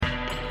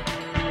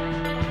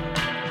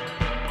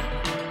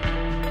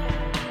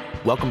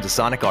Welcome to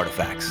Sonic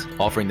Artifacts,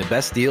 offering the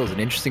best deals and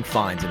interesting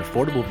finds in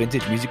affordable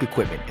vintage music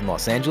equipment in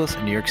Los Angeles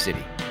and New York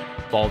City.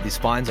 Follow these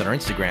finds on our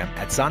Instagram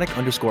at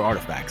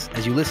Sonic_Artifacts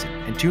as you listen,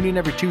 and tune in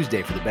every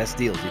Tuesday for the best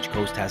deals each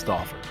coast has to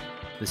offer.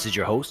 This is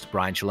your host,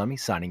 Brian Chalemi,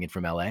 signing in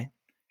from LA.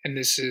 And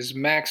this is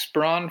Max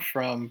Braun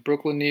from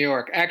Brooklyn, New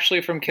York.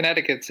 Actually from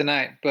Connecticut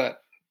tonight, but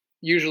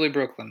usually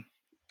Brooklyn.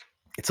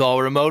 It's all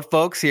remote,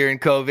 folks, here in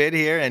COVID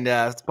here, and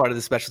it's part of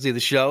the specialty of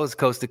the show is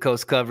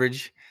coast-to-coast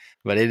coverage.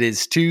 But it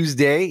is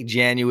Tuesday,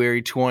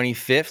 January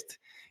 25th,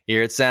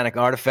 here at Sonic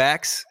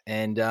Artifacts,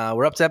 and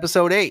we're up to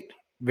episode 8.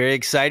 Very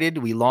excited.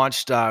 We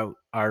launched our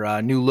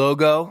new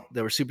logo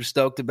that we're super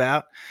stoked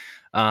about,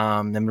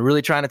 and we're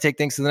really trying to take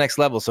things to the next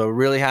level. So we're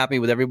really happy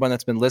with everyone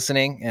that's been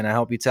listening, and I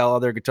hope you tell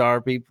other guitar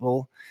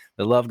people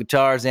that love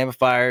guitars,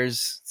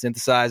 amplifiers,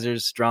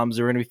 synthesizers, drums.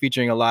 We're going to be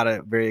featuring a lot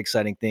of very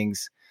exciting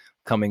things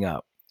coming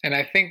up. And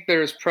I think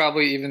there's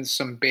probably even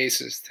some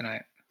basses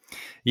tonight.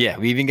 Yeah,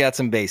 we even got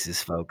some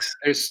basses, folks.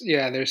 There's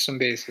some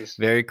basses.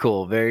 Very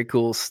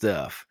cool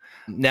stuff.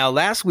 Now,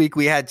 last week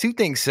we had two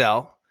things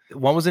sell.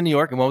 One was in New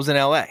York and one was in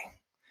LA.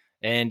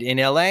 And in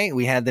LA,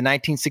 we had the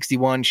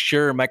 1961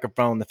 Shure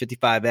microphone, the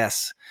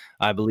 55S,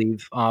 I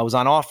believe, was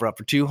on offer up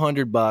for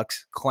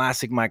 $200.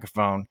 Classic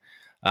microphone.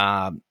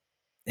 And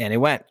it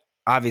went.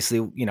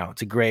 Obviously,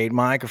 it's a great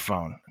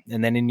microphone.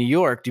 And then in New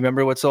York, do you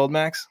remember what sold,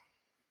 Max?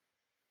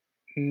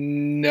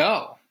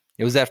 No.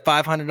 It was that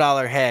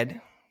 $500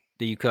 head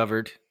that you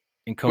covered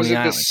in Coney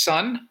Island. Was it the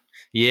Sun?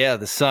 Yeah,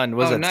 the Sun.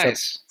 Was it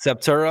nice.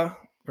 Septura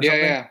or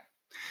something? Yeah.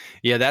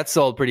 Yeah, that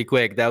sold pretty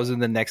quick. That was in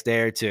the next day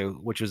or two,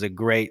 which was a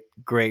great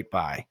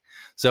buy.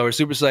 So we're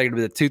super excited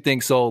with the two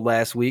things sold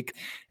last week.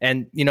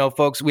 And,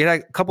 folks, we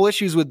had a couple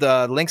issues with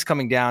the links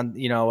coming down,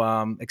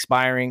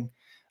 expiring.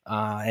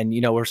 And,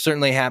 we're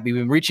certainly happy.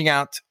 We've been reaching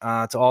out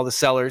to all the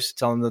sellers,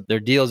 telling them that their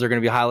deals are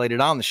going to be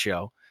highlighted on the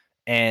show.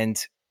 And,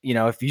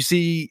 if you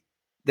see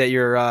that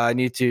you're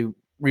need to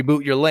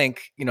reboot your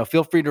link,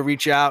 feel free to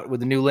reach out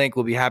with a new link.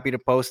 We'll be happy to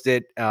post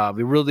it.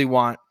 We really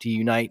want to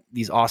unite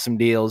these awesome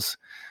deals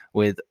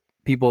with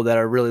people that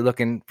are really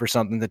looking for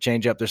something to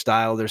change up their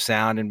style, their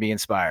sound, and be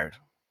inspired.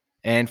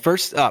 And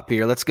first up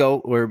here, let's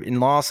go. We're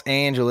in Los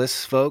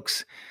Angeles,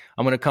 folks.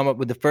 I'm going to come up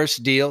with the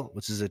first deal,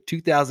 which is a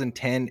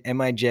 2010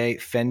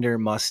 MIJ Fender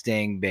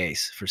Mustang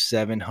bass for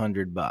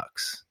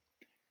 $700.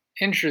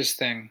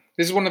 Interesting.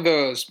 This is one of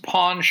those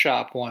pawn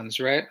shop ones,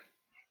 right?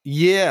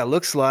 Yeah,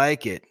 looks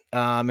like it.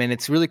 And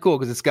it's really cool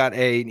because it's got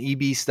an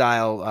EB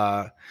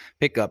style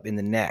pickup in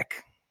the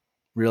neck.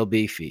 Real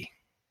beefy.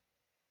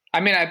 I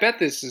mean, I bet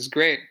this is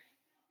great.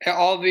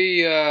 All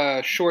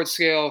the short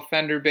scale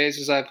Fender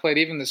basses I've played,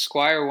 even the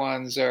Squier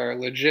ones, are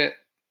legit.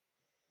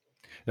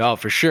 Oh,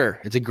 for sure.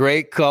 It's a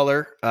great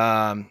color.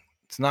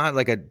 It's not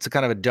like it's a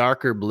kind of a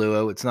darker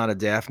blue. It's not a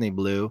Daphne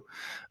blue.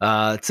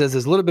 It says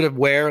there's a little bit of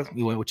wear,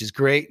 which is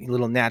great. A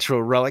little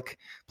natural relic.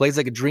 Plays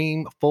like a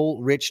dream,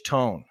 full, rich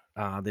tone.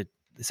 They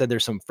said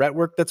there's some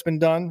fretwork that's been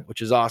done, which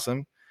is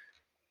awesome.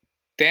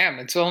 Damn,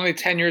 it's only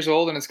 10 years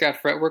old and it's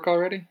got fretwork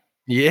already?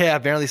 Yeah,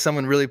 apparently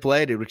someone really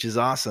played it, which is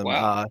awesome.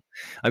 Wow.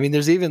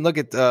 There's even, look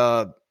at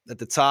the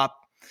top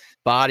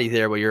body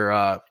there where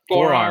your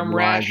forearm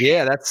rash.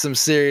 Yeah, that's some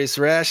serious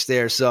rash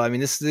there. So,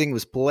 this thing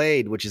was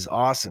played, which is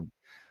awesome.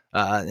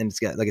 And it's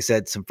got, like I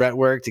said, some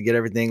fretwork to get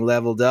everything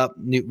leveled up.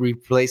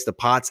 Replace the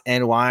pots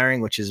and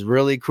wiring, which is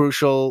really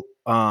crucial.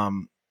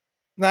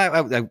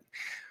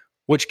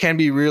 Which can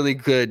be really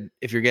good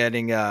if you're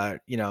getting, a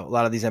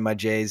lot of these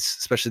MIJs,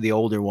 especially the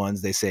older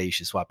ones, they say you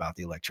should swap out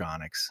the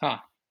electronics. Huh.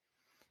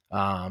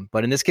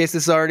 But in this case,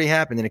 this already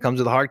happened, and it comes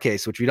with a hard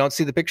case, which we don't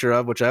see the picture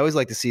of, which I always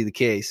like to see the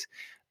case.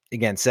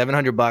 Again,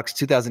 $700,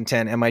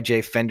 2010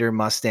 MIJ Fender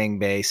Mustang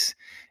bass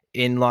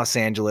in Los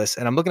Angeles.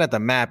 And I'm looking at the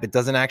map. It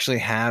doesn't actually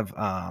have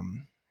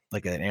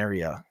like an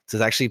area. It's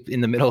actually in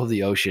the middle of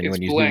the ocean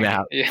when you zoom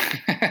out.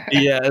 Yeah.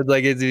 Yeah, it's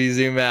like if you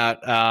zoom out.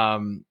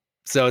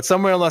 So it's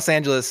somewhere in Los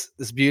Angeles,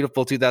 this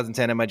beautiful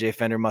 2010 MIJ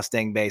Fender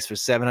Mustang bass for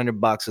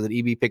 $700 with an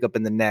EB pickup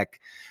in the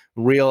neck.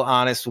 Real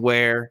honest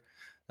wear.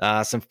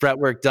 Some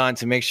fretwork done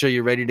to make sure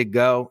you're ready to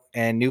go,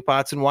 and new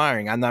pots and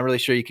wiring. I'm not really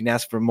sure you can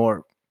ask for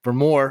more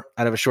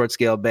out of a short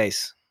scale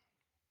bass.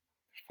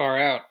 Far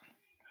out.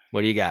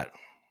 What do you got?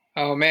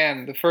 Oh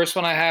man, the first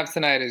one I have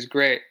tonight is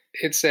great.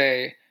 It's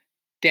a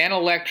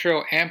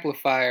Danelectro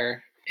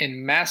amplifier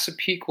in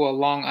Massapequa,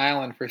 Long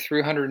Island for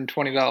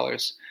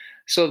 $320.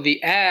 So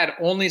the ad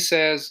only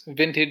says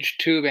vintage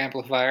tube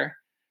amplifier,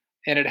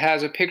 and it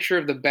has a picture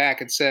of the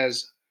back. It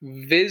says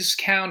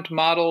Viscount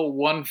Model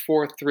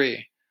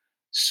 143.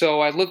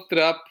 So I looked it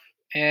up,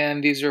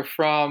 and these are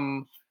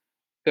from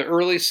the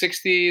early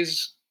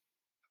 60s,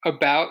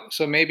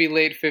 so maybe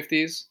late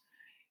 50s.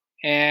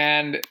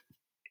 And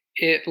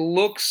it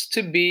looks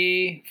to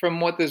be,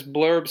 from what this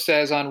blurb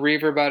says on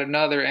Reverb about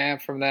another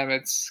amp from them,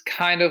 it's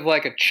kind of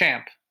like a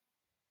Champ.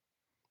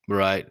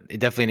 Right.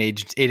 Definitely an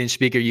 8-inch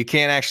speaker. You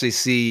can't actually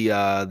see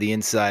the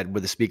inside where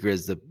the speaker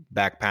is. The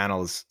back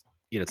panel is,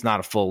 it's not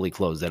a fully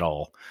closed at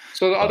all.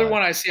 So the other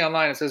one I see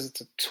online, it says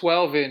it's a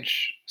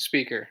 12-inch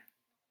speaker.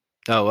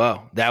 Oh,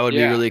 wow. That would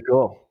be really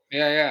cool.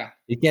 Yeah, yeah.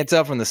 You can't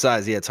tell from the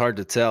size. Yeah, it's hard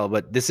to tell,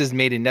 but this is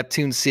made in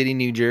Neptune City,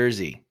 New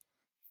Jersey.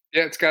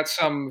 Yeah, it's got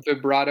some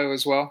vibrato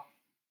as well.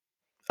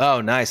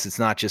 Oh, nice. It's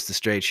not just a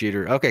straight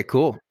shooter. Okay,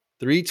 cool.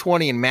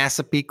 320 in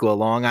Massapequa,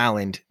 Long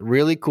Island.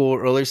 Really cool.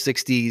 Early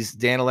 60s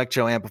Dan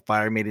Electro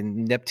amplifier made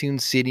in Neptune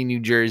City, New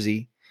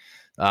Jersey.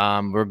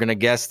 We're going to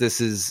guess this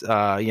is,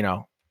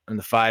 in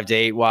the 5 to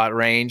 8 watt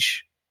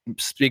range.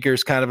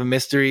 Speaker's kind of a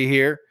mystery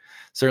here.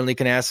 Certainly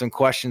can ask some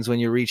questions when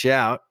you reach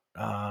out.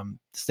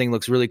 This thing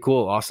looks really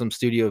cool. Awesome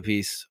studio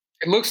piece.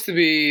 It looks to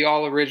be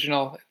all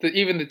original.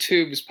 Even the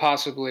tubes,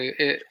 possibly.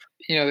 It's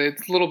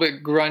a little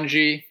bit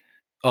grungy.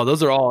 Oh,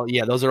 those are all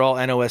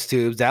NOS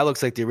tubes. That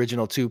looks like the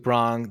original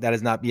 2-prong. That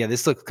is not. Yeah,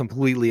 this looks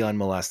completely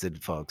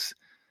unmolested, folks.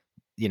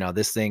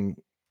 This thing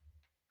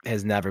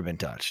has never been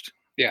touched.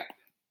 Yeah.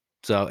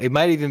 So it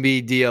might even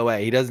be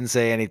DOA. He doesn't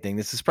say anything.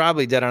 This is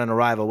probably dead on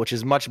arrival, which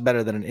is much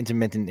better than an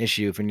intermittent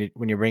issue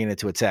when you're bringing it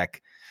to a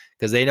tech,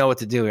 because they know what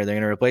to do here. They're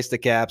going to replace the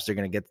caps. They're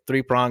going to get the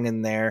 3-prong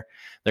in there.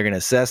 They're going to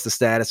assess the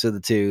status of the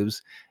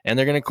tubes, and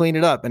they're going to clean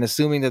it up. And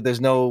assuming that there's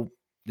never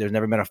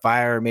been a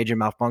fire or major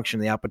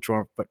malfunction, the output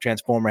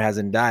transformer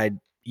hasn't died,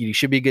 you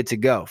should be good to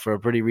go for a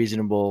pretty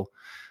reasonable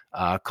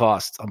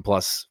cost on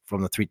plus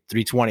from the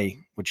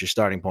 320, which your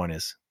starting point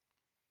is.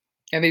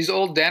 And these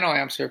old Dano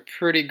amps are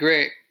pretty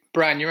great.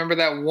 Brian, you remember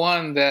that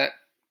one that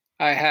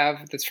I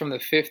have that's from the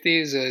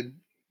 50s, a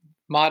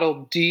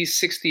model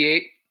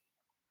D68?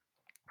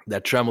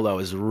 That tremolo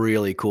is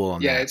really cool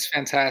on that. Yeah, it's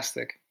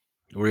fantastic.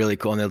 Really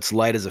cool. And it's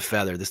light as a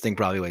feather. This thing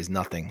probably weighs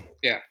nothing.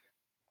 Yeah.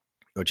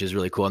 Which is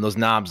really cool. And those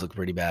knobs look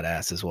pretty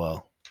badass as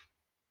well.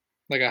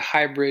 Like a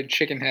hybrid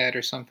chicken head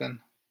or something.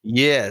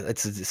 Yeah,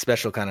 it's a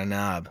special kind of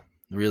knob.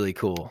 Really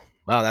cool.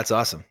 Wow, that's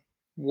awesome.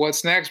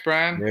 What's next,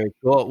 Brian? Very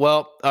cool.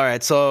 Well, all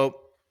right. So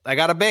I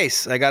got a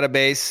bass.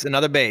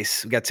 Another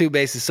bass. We got 2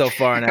 basses so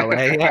far in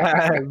LA.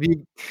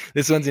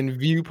 This one's in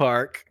View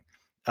Park,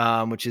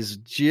 which is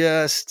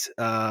just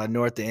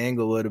north of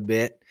Inglewood a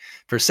bit.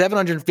 For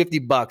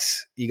 $750,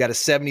 you got a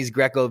 70s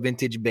Greco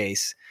vintage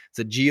bass. It's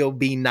a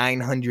GOB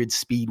 900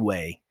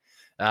 Speedway.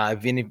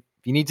 If you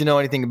need to know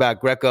anything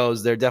about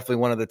Grecos, they're definitely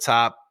one of the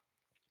top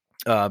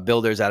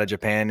builders out of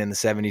Japan in the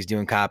 70s,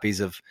 doing copies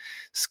of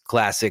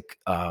classic,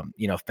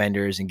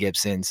 Fenders and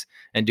Gibsons,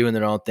 and doing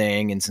their own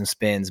thing and some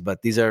spins.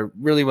 But these are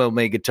really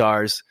well-made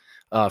guitars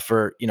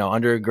for,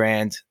 under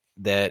 $1,000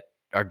 that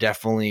are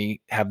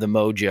definitely have the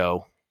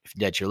mojo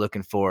that you're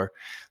looking for.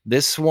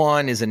 This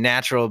one is a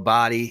natural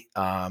body,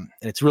 and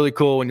it's really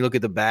cool when you look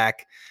at the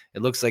back.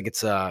 It looks like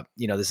it's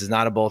this is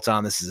not a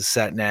bolt-on. This is a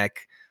set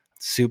neck.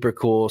 Super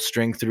cool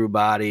string through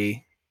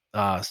body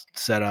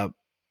setup.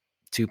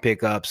 2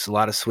 pickups, a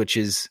lot of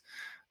switches.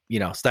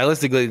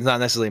 Stylistically, it's not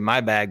necessarily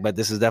my bag, but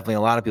this is definitely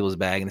a lot of people's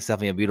bag, and it's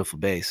definitely a beautiful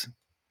bass.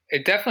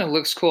 It definitely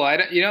looks cool.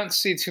 You don't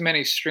see too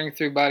many string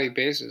through body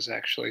basses,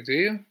 actually, do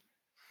you?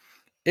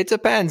 It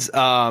depends.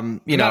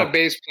 I'm not a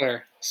bass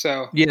player,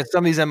 so yeah,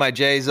 some of these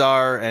MIJs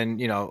are, and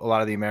a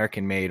lot of the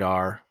American made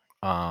are.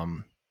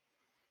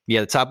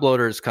 The top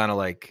loader is kind of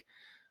like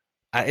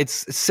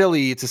it's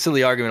silly. It's a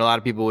silly argument. A lot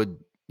of people would,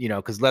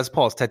 because Les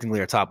Pauls technically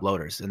are top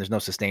loaders, and there's no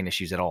sustain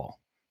issues at all.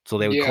 So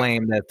they would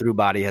claim that through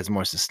body has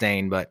more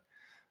sustain, but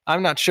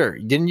I'm not sure.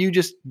 Didn't you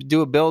just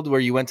do a build where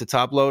you went to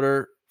top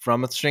loader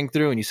from a string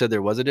through and you said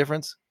there was a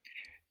difference?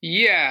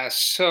 Yeah.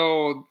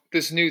 So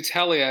this new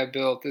Tele I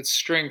built, it's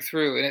string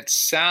through, and it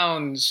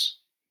sounds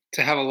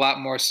to have a lot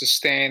more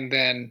sustain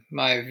than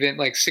my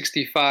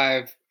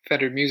 65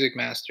 Fender Music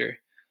Master.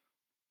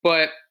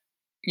 But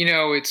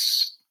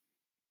it's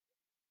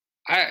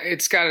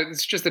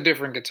just a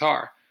different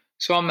guitar.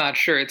 So I'm not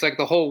sure. It's like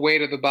the whole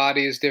weight of the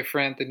body is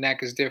different. The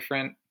neck is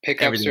different.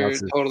 Pickups are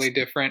totally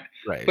different.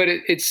 Right. But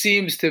it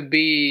seems to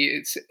be,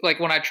 it's like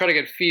when I try to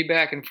get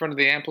feedback in front of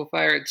the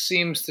amplifier, it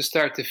seems to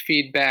start to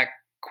feed back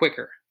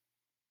quicker.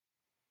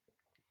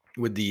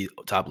 With the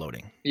top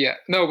loading? Yeah.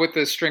 No, with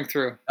the string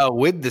through. Oh,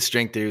 with the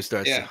string through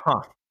starts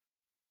to,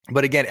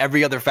 But again,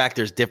 every other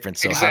factor is different.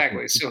 So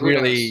exactly. So it's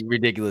really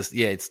ridiculous.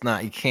 Yeah, it's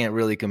not, you can't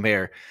really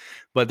compare.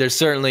 But there's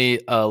certainly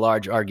a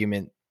large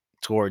argument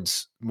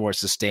towards more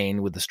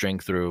sustain with the string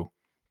through.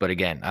 But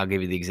again, I'll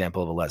give you the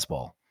example of a Les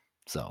Paul.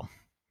 So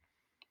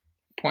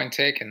point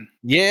taken.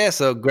 Yeah,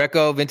 so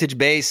Greco vintage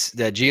bass,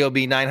 the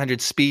GOB 900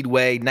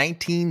 Speedway,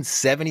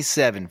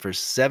 1977 for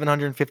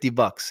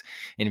 $750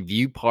 in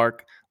View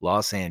Park,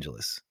 Los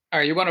Angeles. All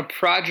right, you want a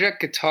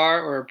project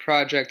guitar or a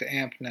project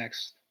amp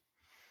next?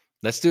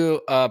 Let's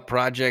do a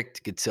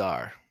project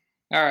guitar.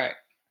 All right.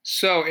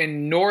 So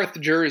in North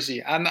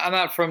Jersey, I'm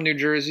not from New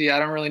Jersey. I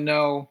don't really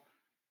know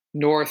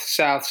North,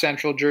 South,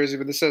 Central Jersey,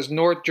 but this says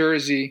North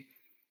Jersey,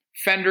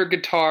 Fender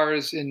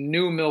Guitars in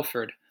New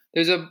Milford.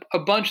 There's a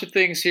bunch of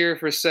things here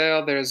for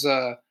sale. There's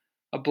a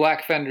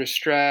black Fender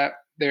Strat.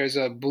 There's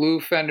a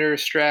blue Fender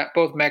Strat,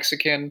 both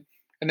Mexican.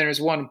 And there's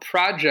one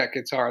project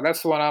guitar.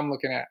 That's the one I'm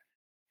looking at.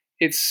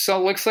 It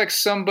looks like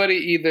somebody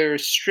either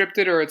stripped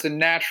it or it's a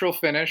natural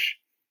finish.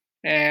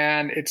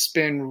 And it's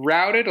been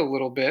routed a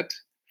little bit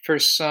for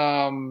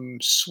some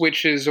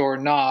switches or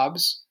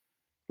knobs,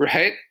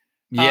 right?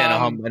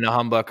 Yeah, and a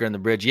humbucker in the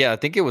bridge. Yeah, I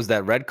think it was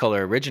that red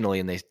color originally,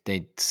 and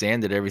they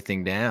sanded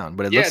everything down.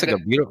 But it Yeah, looks like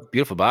a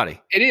beautiful body.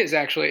 it is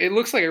actually. It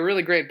looks like a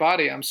really great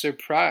body. I'm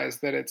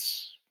surprised that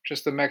it's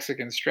just a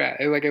Mexican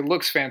Strat. It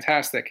looks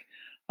fantastic.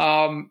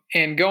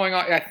 And going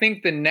on, I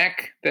think the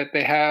neck that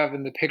they have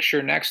in the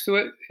picture next to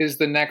it is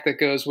the neck that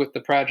goes with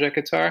the project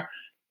guitar,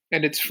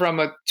 and it's from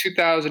a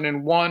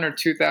 2001 or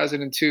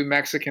 2002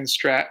 Mexican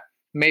Strat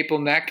maple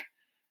neck.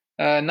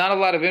 Not a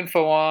lot of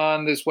info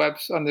on this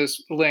on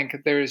this link.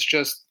 There is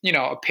just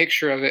a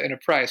picture of it and a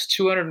price,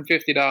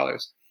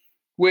 $250,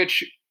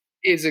 which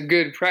is a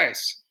good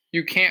price.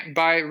 You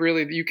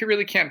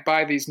really can't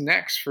buy these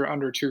necks for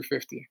under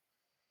 250.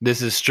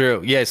 This is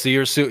true. Yeah, so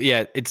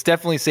it's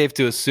definitely safe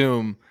to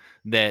assume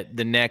that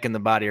the neck and the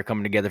body are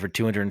coming together for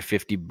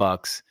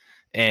 $250.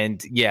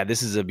 And yeah,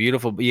 this is a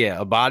beautiful. Yeah,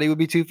 a body would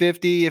be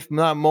 $250, if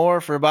not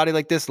more, for a body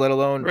like this. Let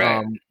alone,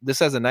 right. This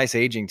has a nice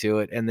aging to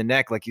it, and the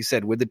neck, like you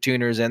said, with the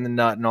tuners and the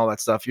nut and all that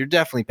stuff, you're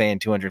definitely paying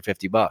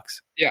 $250.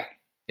 Yeah,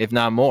 if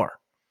not more.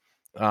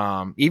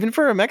 Even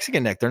for a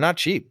Mexican neck, they're not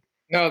cheap.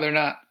 No, they're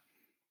not,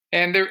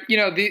 and they're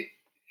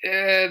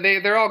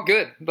all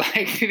good.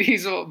 Like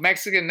these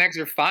Mexican necks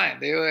are fine.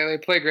 They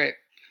play great.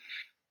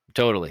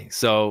 Totally.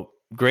 So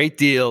great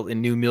deal in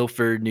New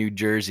Milford, New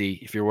Jersey.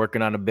 If you're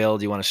working on a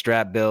build, you want a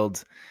Strat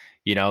build,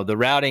 the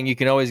routing, you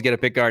can always get a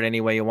pickguard any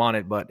way you want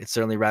it, but it's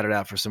certainly routed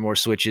out for some more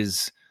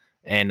switches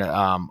and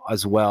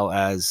as well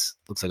as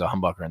looks like a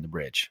humbucker in the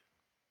bridge.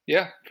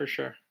 Yeah, for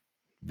sure.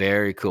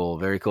 Very cool.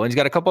 Very cool. And he's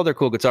got a couple other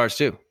cool guitars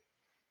too.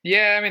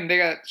 Yeah, I mean, they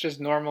got just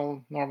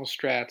normal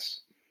Strats.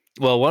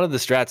 Well, one of the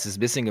Strats is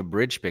missing a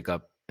bridge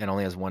pickup and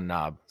only has one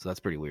knob, so that's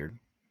pretty weird.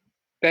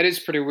 That is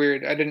pretty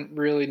weird. I didn't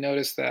really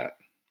notice that.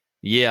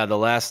 Yeah, the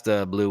last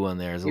blue one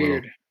there is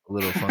weird. A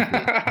little funky.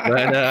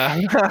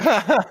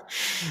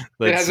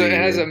 But, it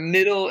has a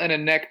middle and a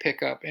neck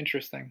pickup.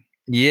 Interesting.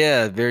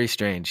 Yeah, very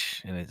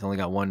strange. And it's only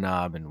got one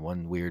knob and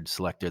one weird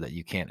selector that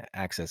you can't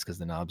access because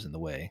the knob's in the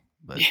way.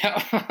 But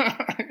yeah,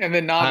 and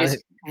the knob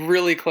is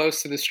really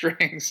close to the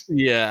strings.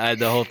 Yeah,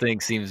 the whole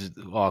thing seems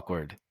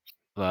awkward.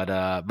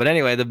 But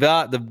anyway,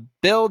 the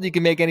build, you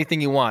can make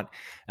anything you want.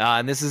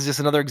 And this is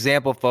just another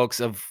example, folks,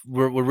 of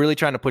we're really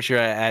trying to push here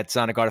at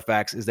Sonic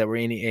Artifacts is that we're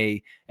in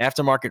a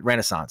aftermarket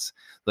renaissance.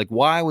 Like,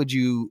 why would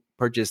you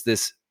purchase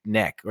this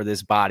neck or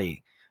this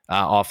body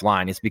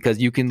offline? It's because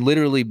you can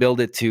literally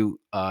build it to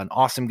an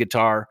awesome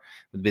guitar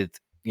with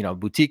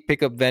boutique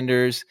pickup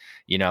vendors,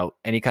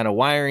 any kind of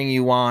wiring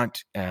you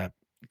want,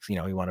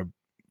 you want a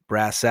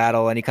brass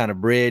saddle, any kind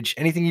of bridge,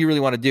 anything you really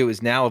want to do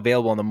is now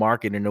available on the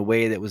market in a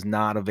way that was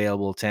not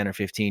available 10 or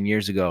 15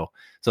 years ago.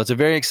 So it's a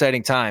very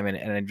exciting time.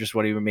 And I just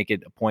want to even make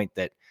it a point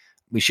that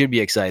we should be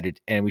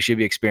excited and we should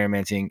be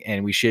experimenting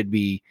and we should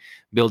be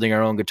building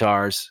our own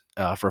guitars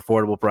for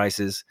affordable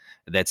prices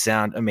that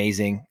sound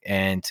amazing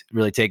and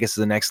really take us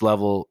to the next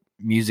level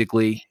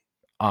musically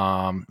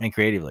and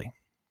creatively.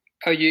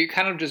 Oh, you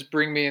kind of just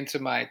bring me into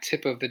my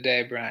tip of the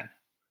day, Brian.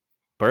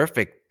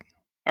 Perfect.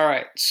 All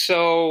right.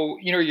 So,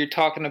 you're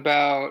talking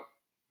about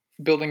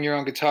building your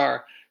own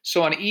guitar.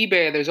 So on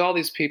eBay, there's all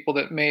these people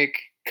that make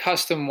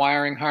custom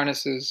wiring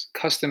harnesses,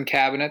 custom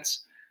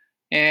cabinets.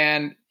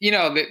 And, you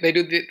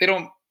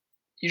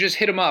just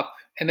hit them up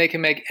and they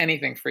can make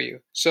anything for you.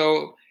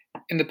 So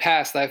in the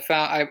past,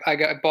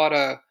 I bought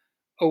a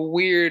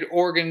weird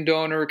organ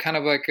donor, kind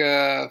of like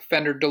a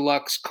Fender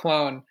Deluxe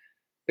clone.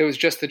 There was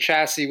just the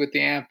chassis with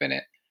the amp in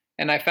it.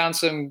 And I found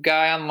some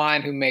guy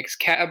online who makes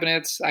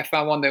cabinets. I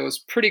found one that was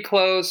pretty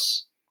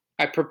close.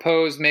 I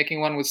proposed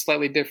making one with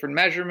slightly different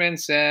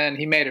measurements, and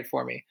he made it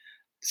for me.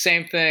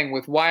 Same thing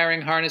with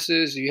wiring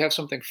harnesses. You have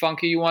something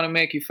funky you want to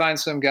make, you find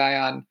some guy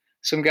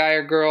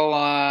or girl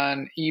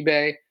on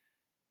eBay.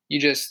 You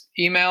just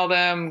email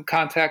them,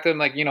 contact them,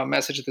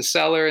 message the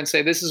seller and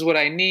say, this is what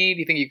I need.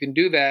 You think you can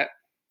do that?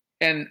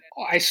 And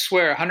I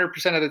swear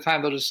 100% of the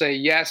time they'll just say,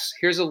 yes,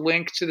 here's a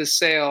link to the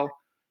sale.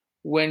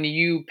 When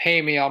you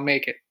pay me, I'll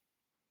make it.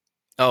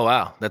 Oh,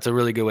 wow. That's a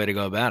really good way to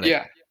go about it.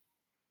 Yeah.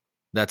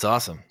 That's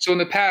awesome. So in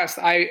the past,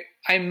 I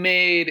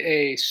made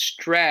a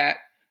Strat,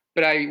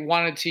 but I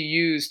wanted to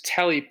use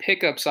Tele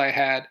pickups I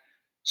had.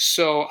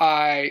 So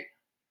I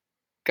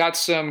got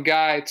some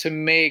guy to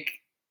make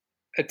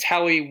a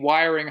Tele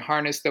wiring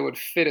harness that would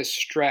fit a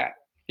Strat.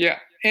 Yeah.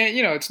 And,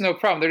 it's no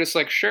problem. They're just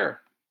like,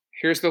 sure,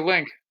 here's the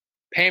link.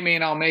 Pay me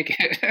and I'll make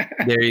it.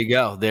 There you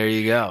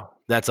go.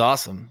 That's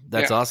awesome.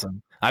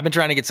 Awesome. I've been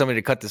trying to get somebody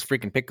to cut this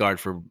freaking pickguard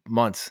for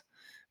months.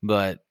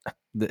 But,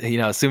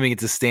 assuming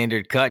it's a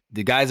standard cut,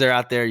 the guys are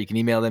out there. You can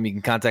email them, you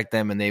can contact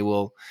them, and they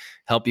will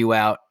help you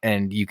out.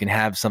 And you can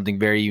have something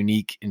very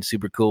unique and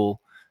super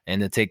cool.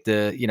 And to take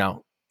the,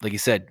 like you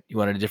said, you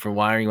wanted a different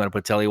wiring, you want to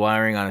put Tele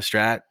wiring on a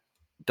Strat,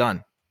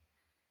 done.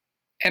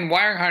 And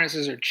wiring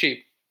harnesses are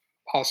cheap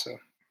also.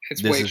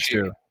 It's way cheap. This is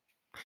true.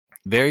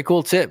 Very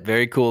cool tip,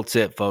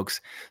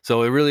 folks.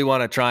 So we really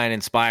want to try and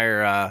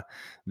inspire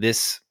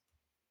this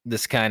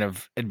kind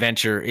of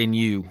adventure in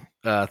you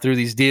through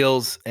these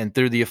deals and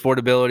through the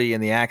affordability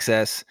and the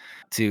access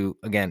to,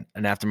 again,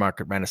 an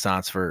aftermarket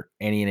renaissance for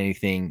any and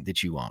anything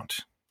that you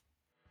want.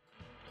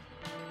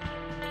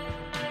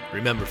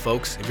 Remember,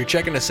 folks, if you're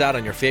checking us out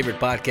on your favorite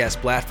podcast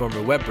platform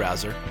or web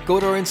browser, go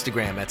to our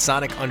Instagram at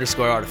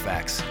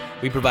Sonic_Artifacts.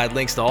 We provide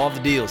links to all the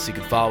deals so you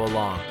can follow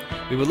along.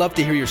 We would love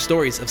to hear your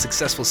stories of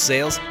successful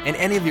sales and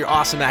any of your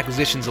awesome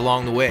acquisitions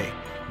along the way.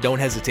 Don't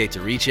hesitate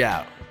to reach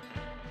out.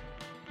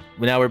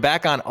 Now we're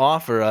back on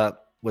OfferUp,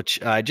 which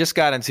I just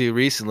got into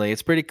recently.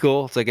 It's pretty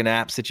cool. It's like an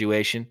app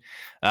situation.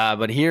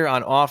 But here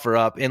on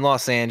OfferUp in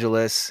Los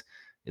Angeles,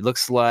 it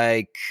looks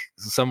like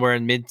somewhere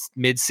in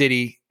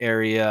mid-city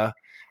area,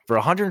 for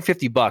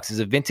 $150 is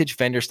a vintage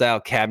Fender style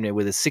cabinet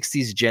with a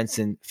 60s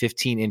Jensen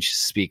 15-inch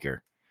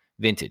speaker.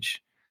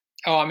 Vintage.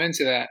 Oh, I'm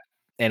into that.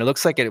 And it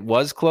looks like it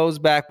was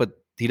closed back, but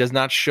he does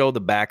not show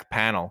the back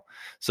panel.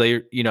 So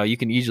you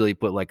can easily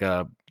put like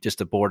just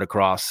a board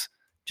across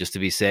just to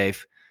be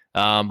safe.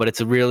 But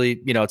it's a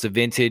really, it's a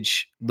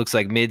vintage, looks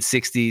like mid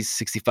 60s,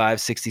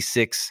 65,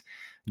 66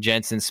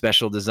 Jensen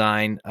special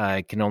design.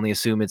 I can only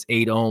assume it's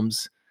 8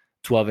 ohms,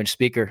 12-inch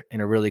speaker, and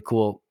a really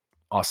cool,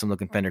 awesome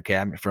looking Fender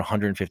cabinet for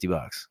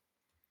 $150.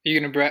 Are you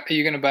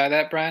gonna buy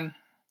that, Brian?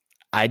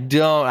 I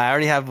don't. I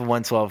already have a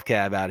 112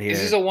 cab out here.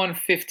 This is a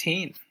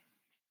 115.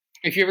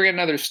 If you ever get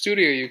another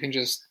studio, you can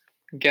just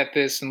get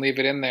this and leave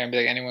it in there and be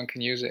like, anyone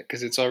can use it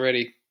because it's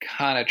already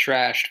kind of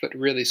trashed, but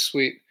really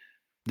sweet.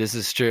 This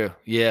is true.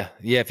 Yeah.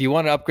 If you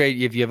want to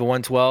upgrade, if you have a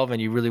 112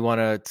 and you really want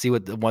to see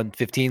what the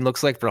 115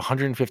 looks like for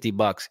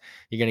 $150,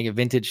 you're going to get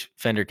vintage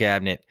Fender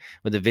cabinet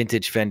with a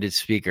vintage Fender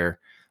speaker,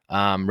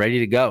 ready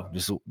to go.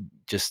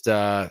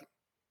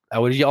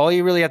 All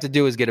you really have to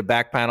do is get a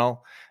back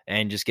panel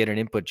and just get an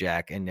input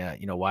jack and,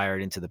 wire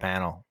it into the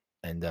panel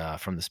and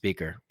from the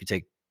speaker. You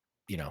take,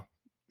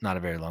 not a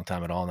very long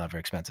time at all, not very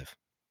expensive.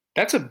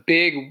 That's a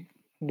big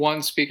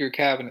one speaker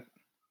cabinet.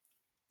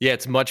 Yeah,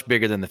 it's much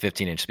bigger than the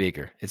 15-inch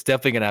speaker. It's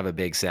definitely going to have a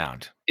big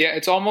sound. Yeah,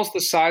 it's almost the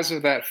size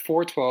of that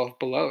 412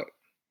 below it.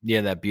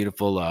 Yeah, that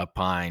beautiful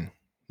pine.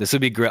 This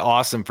would be great,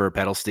 awesome for a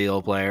pedal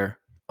steel player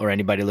or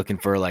anybody looking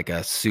for like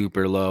a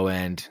super low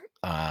end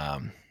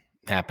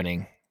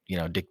happening,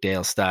 Dick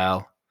Dale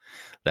style.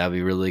 That would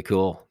be really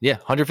cool. Yeah,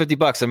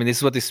 $150. I mean, this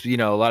is what this, a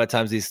lot of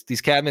times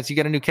these cabinets, you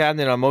get a new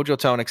cabinet on Mojo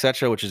Tone,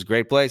 etc., which is a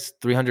great place,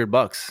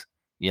 $300,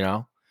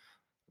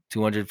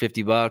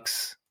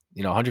 $250,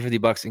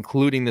 $150,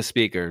 including the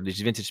speaker.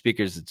 These vintage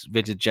speakers, it's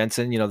vintage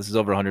Jensen, this is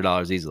over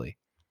 $100 easily.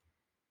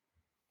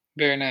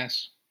 Very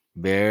nice.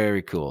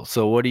 Very cool.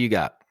 So what do you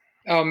got?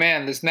 Oh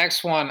man, this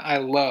next one I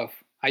love.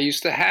 I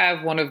used to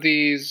have one of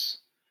these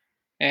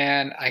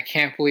and I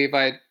can't believe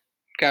I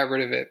got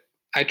rid of it.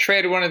 I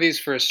traded one of these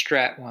for a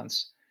Strat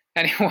once.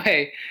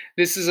 Anyway,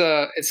 it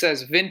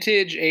says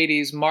vintage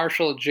 80s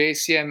Marshall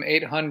JCM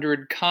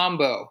 800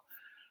 combo.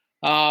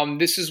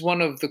 This is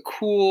one of the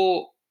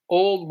cool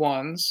old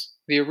ones,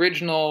 the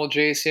original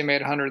JCM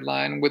 800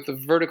 line with the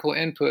vertical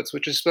inputs,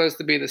 which is supposed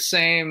to be the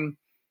same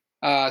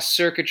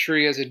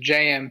circuitry as a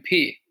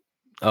JMP.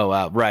 Oh,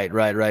 wow. Right.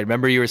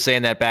 Remember you were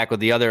saying that back with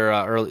the other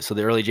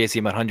the early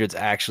JCM 800s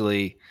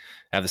actually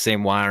have the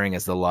same wiring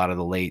as a lot of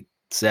the late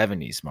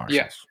 70s Marshalls.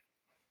 Yeah.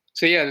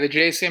 So yeah, the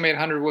JCM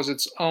 800 was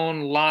its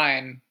own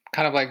line,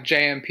 kind of like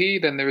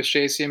JMP. Then there was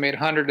JCM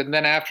 800, and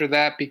then after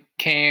that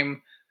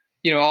became,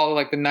 all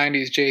like the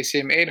 90s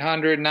JCM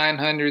 800,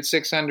 900,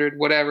 600,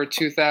 whatever,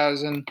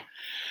 2000.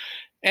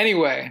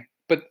 Anyway,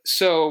 but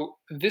so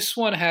this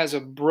one has a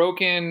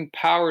broken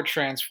power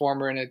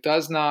transformer and it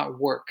does not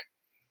work.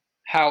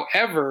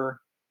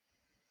 However,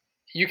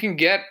 you can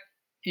get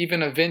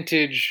even a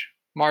vintage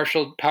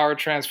Marshall power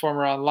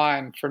transformer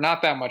online for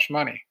not that much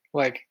money,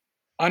 like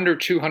under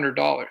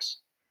 $200.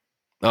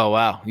 Oh,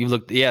 wow. You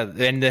looked, yeah.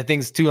 And the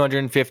thing's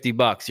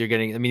 $250. You're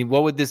getting, I mean,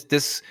 what would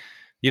this,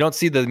 you don't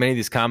see many of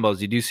these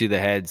combos. You do see the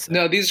heads.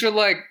 No, these are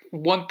like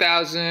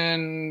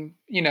 1,000,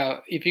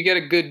 if you get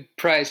a good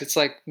price, it's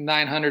like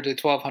 $900 to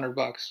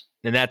 $1,200.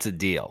 And that's a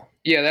deal.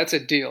 Yeah, that's a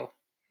deal.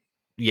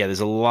 Yeah, there's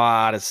a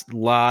lot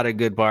of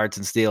good parts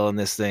and steel in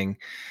this thing.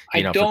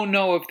 I don't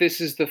know if this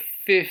is the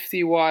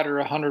 50 watt or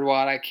 100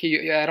 watt. I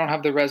don't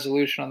have the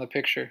resolution on the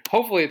picture.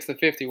 Hopefully it's the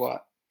 50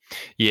 watt.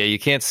 Yeah, you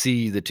can't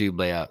see the tube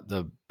layout.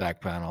 The back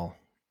panel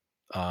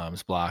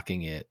is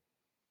blocking it.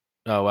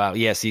 Oh, wow.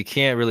 Yeah, so you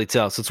can't really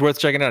tell. So it's worth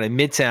checking out in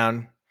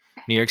Midtown,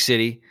 New York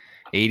City.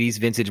 80s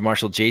vintage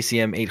Marshall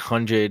JCM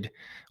 800.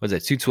 What's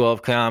that?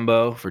 212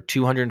 combo for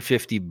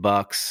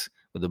 $250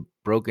 with a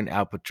broken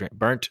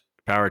burnt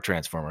power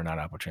transformer, not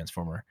output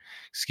transformer.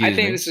 I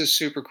think this is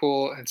super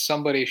cool, and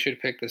somebody should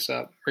pick this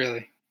up,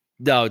 really.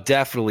 No,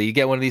 definitely. You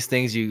get one of these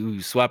things,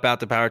 you swap out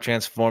the power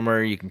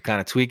transformer, you can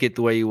kind of tweak it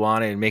the way you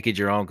want it and make it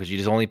your own because you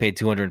just only paid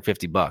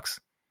 $250.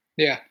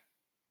 Yeah.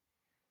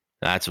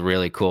 That's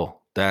really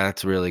cool. So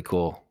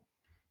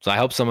I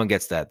hope someone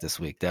gets that this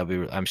week.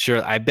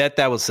 I bet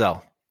that will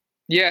sell.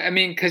 Yeah, I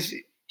mean, because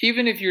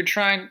even if you're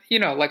trying,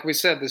 like we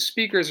said, the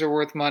speakers are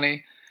worth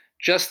money.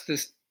 Just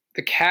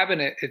the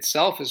cabinet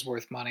itself is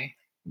worth money.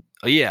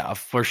 Yeah,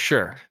 for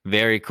sure.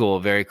 Very cool.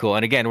 Very cool.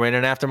 And again, we're in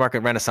an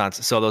aftermarket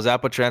renaissance. So those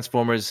output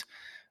transformers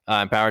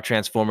and power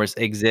transformers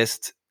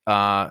exist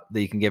that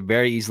you can get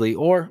very easily,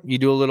 or you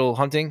do a little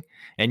hunting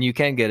and you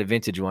can get a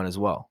vintage one as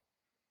well.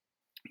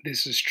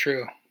 This is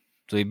true.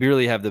 So we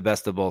really have the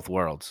best of both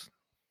worlds.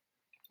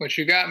 What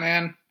you got,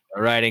 man?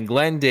 All right, in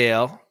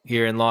Glendale,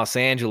 here in Los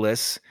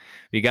Angeles,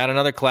 we got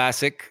another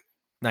classic,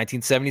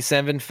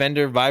 1977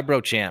 Fender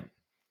Vibro Champ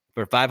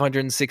for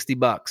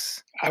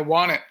 $560. I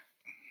want it.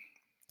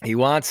 He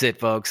wants it,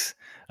 folks.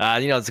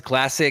 It's a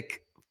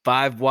classic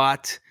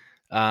 5-watt,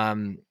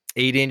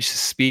 8-inch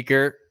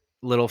speaker,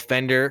 little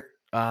Fender.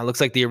 Looks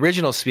like the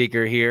original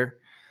speaker here.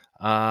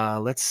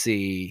 Let's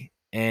see.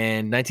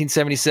 And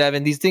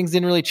 1977, these things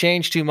didn't really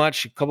change too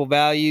much. A couple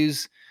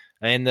values,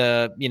 and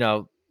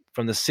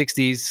from the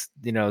 60s,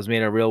 it was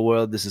made of real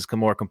wood. This is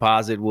more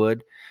composite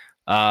wood.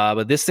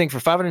 But this thing for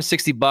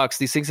 $560,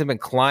 these things have been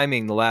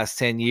climbing the last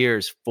 10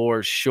 years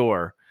for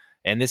sure.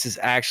 And this is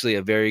actually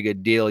a very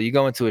good deal. You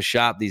go into a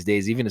shop these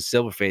days, even a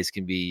Silverface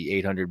can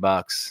be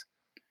 $800.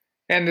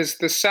 And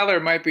the seller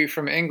might be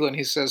from England.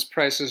 He says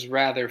price is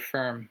rather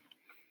firm.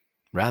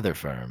 Rather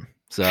firm.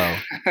 So,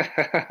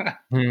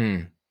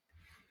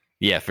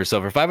 Yeah, for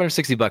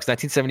 $560,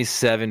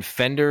 1977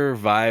 Fender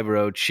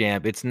Vibro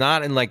Champ. It's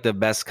not in like the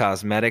best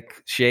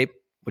cosmetic shape,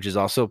 which is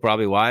also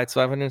probably why it's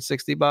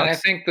 $560. And I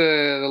think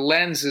the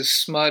lens is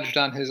smudged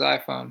on his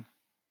iPhone.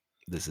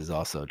 This is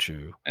also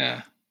true.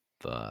 Yeah.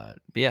 But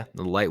yeah,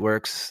 the light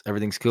works.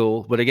 Everything's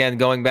cool. But again,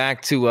 going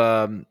back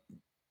to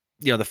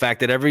the fact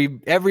that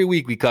every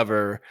week we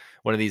cover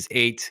one of these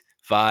 8,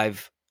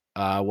 5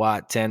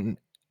 watt, 10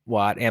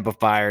 watt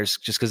amplifiers,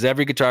 just because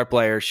every guitar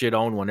player should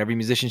own one. Every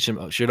musician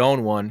should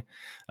own one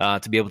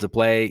to be able to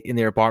play in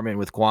their apartment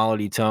with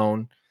quality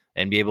tone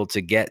and be able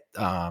to get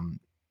sounds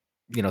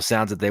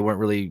that they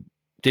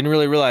didn't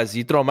really realize.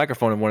 You throw a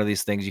microphone in one of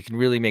these things, you can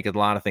really make a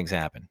lot of things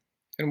happen.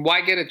 And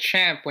why get a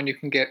Champ when you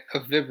can get a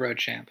Vibro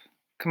Champ?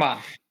 Come on.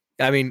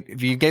 I mean,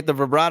 if you get the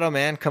vibrato,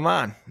 man, come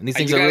on. And these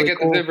things you are gotta really get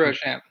cool. the Vibro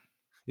Champ.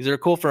 These are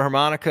cool for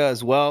harmonica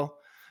as well.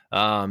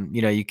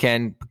 You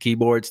can put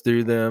keyboards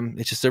through them.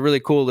 It's just a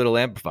really cool little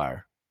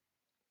amplifier.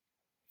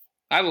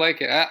 I like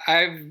it.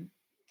 I've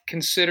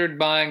considered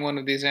buying one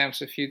of these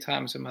amps a few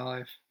times in my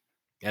life.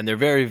 And they're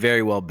very,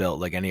 very well built,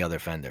 like any other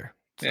Fender.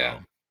 So, yeah.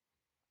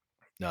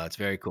 No, it's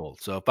very cool.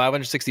 So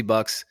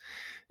 $560,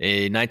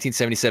 a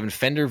 1977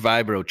 Fender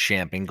Vibro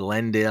Champ in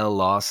Glendale,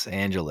 Los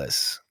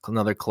Angeles.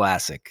 Another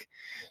classic.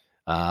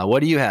 What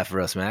do you have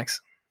for us,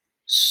 Max?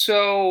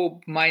 So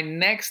my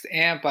next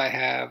amp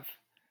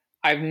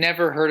I've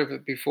never heard of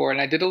it before,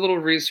 and I did a little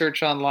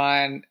research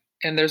online,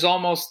 and there's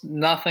almost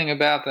nothing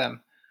about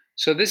them.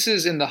 So this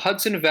is in the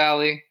Hudson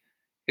Valley.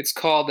 It's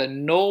called a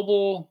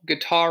Noble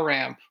Guitar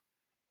Amp.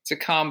 It's a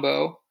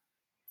combo.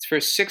 It's for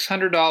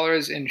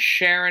 $600 in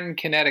Sharon,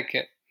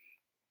 Connecticut,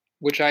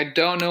 which I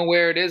don't know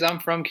where it is. I'm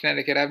from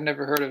Connecticut. I've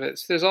never heard of it.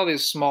 So there's all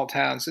these small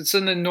towns. It's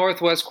in the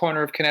northwest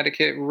corner of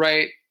Connecticut,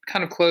 right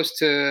kind of close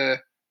to,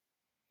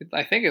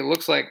 I think it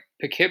looks like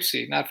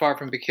Poughkeepsie, not far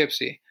from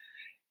Poughkeepsie.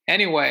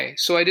 Anyway,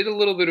 so I did a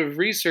little bit of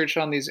research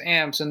on these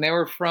amps, and they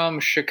were from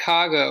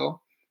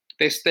Chicago.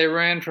 They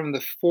ran from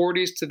the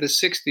 40s to the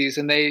 60s,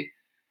 and they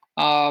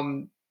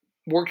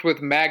worked with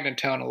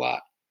Magnatone a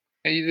lot.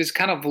 And this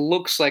kind of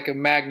looks like a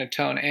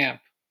Magnatone amp.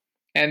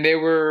 And they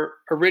were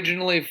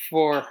originally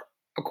for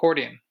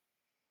accordion.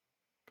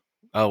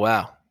 Oh,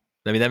 wow.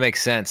 I mean, that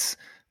makes sense.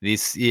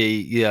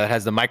 It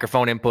has the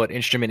microphone input,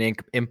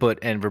 instrument input,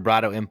 and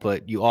vibrato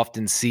input. You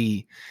often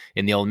see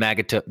in the old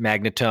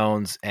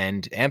Magnatones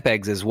and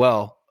Ampegs as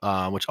well,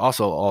 which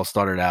also all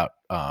started out,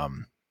 at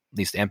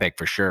least Ampeg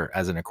for sure,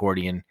 as an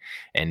accordion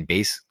and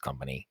bass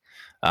company.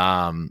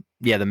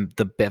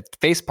 The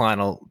face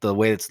panel, the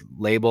way it's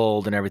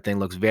labeled and everything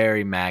looks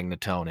very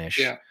Magnatone-ish.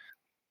 Yeah.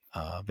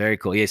 Very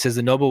cool. Yeah, it says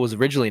the Noble was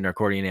originally an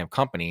accordion amp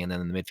company, and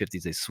then in the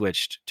mid-50s they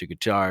switched to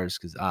guitars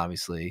because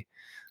obviously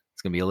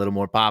it's going to be a little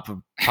more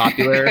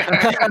popular and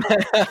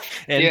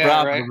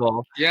profitable.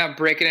 Right. Yeah,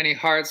 breaking any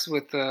hearts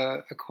with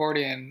the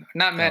accordion.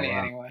 Not many,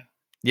 anyway.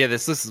 Yeah,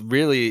 this looks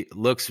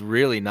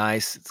really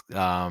nice. It's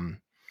got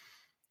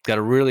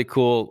a really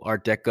cool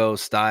Art Deco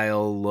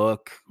style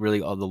look. Really,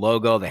 the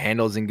logo, the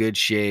handle's in good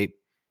shape.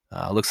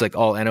 Looks like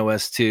all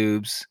NOS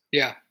tubes.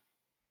 Yeah.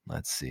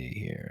 Let's see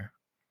here.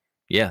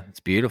 Yeah,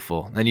 it's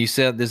beautiful. And you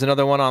said there's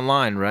another one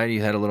online, right?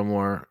 You had a little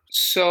more.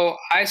 So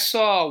I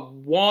saw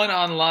one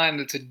online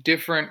that's a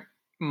different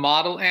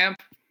model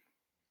amp,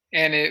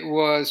 and it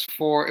was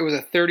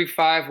a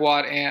 35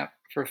 watt amp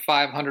for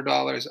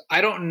 $500.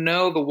 I don't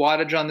know the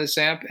wattage on this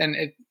amp, and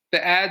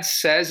the ad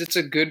says it's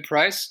a good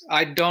price.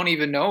 I don't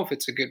even know if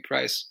it's a good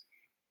price.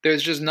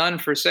 There's just none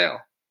for sale.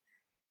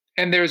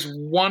 And there's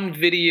one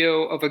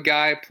video of a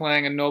guy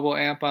playing a Noble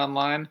amp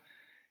online,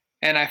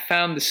 and I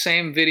found the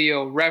same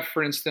video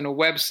referenced in a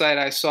website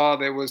I saw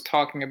that was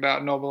talking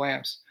about Noble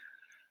amps.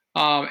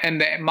 And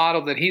the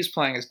model that he's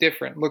playing is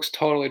different, looks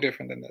totally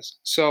different than this.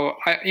 So,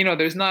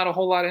 there's not a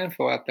whole lot of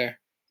info out there.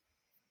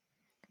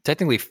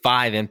 Technically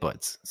 5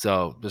 inputs.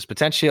 So there's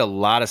potentially a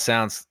lot of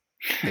sounds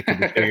that could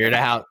be figured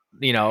out,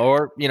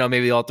 or,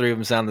 maybe all 3 of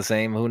them sound the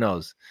same. Who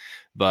knows?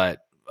 But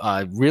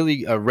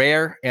really a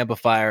rare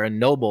amplifier, a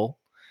Noble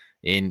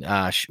in,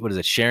 what is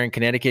it, Sharon,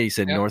 Connecticut? You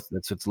said North,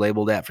 that's what's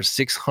labeled at, for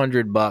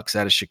 $600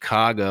 out of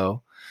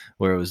Chicago,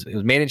 where it was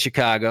made in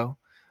Chicago.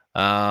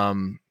 Yeah,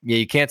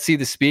 you can't see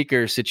the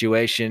speaker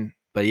situation,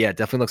 but yeah, it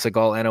definitely looks like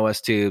all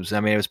NOS tubes. I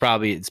mean, it's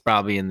probably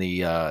in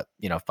the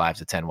 5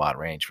 to 10 watt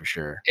range for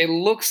sure. It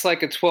looks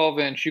like a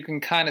 12-inch. You can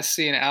kind of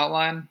see an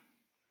outline.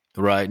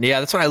 Right. Yeah,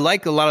 that's what I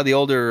like. A lot of the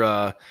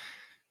older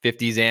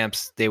 50s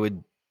amps, they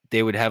would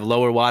have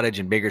lower wattage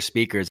and bigger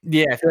speakers.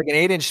 Yeah, I feel like an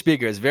 8-inch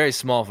speaker is very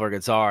small for a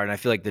guitar, and I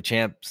feel like the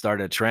Champ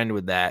started a trend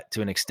with that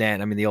to an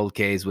extent. I mean, the old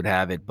Ks would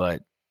have it,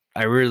 but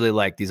I really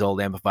like these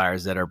old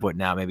amplifiers that are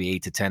putting out maybe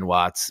 8 to 10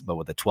 watts, but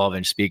with a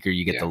 12-inch speaker,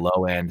 you get the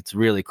low end. It's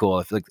really cool.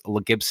 I feel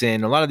like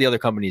Gibson, a lot of the other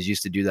companies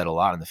used to do that a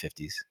lot in the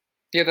 50s.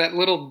 Yeah, that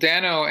little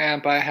Dano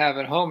amp I have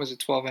at home is a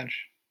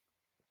 12-inch.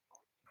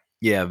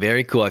 Yeah,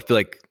 very cool. I feel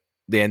like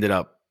they ended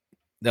up,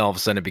 then all of a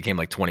sudden it became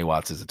like 20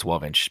 watts as a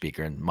 12-inch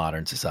speaker in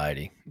modern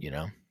society,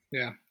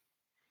 Yeah.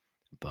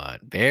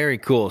 But very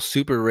cool.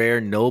 Super rare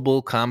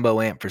Noble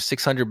combo amp for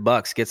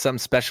 $600. Get something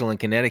special in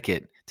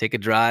Connecticut. Take a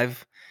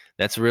drive.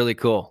 That's really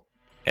cool.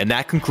 And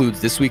that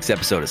concludes this week's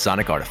episode of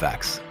Sonic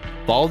Artifacts.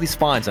 Follow these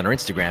finds on our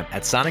Instagram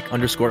at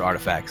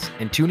Sonic_Artifacts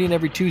and tune in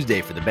every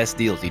Tuesday for the best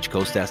deals each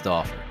coast has to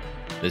offer.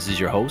 This is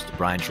your host,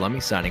 Brian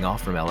Schlemme, signing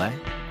off from LA.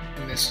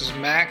 And this is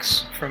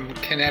Max from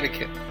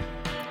Connecticut.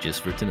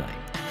 Just for tonight.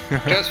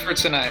 Just for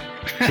tonight.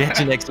 Catch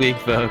you next week,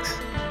 folks.